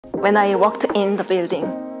When I walked in the building,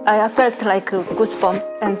 I felt like a goosebump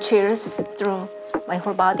and chills through my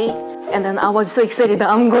whole body. And then I was so excited,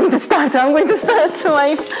 I'm going to start. So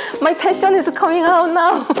my passion is coming out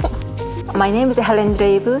now. My name is Helen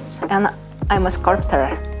Draves, and I'm a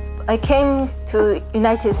sculptor. I came to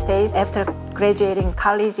United States after graduating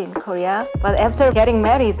college in Korea. But after getting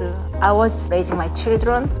married, I was raising my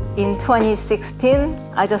children. In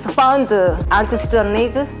 2016, I just found the Art Student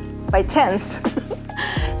League by chance.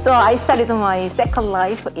 So I started my second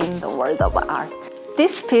life in the world of art.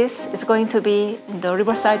 This piece is going to be in the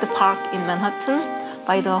Riverside Park in Manhattan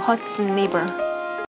by the Hudson River.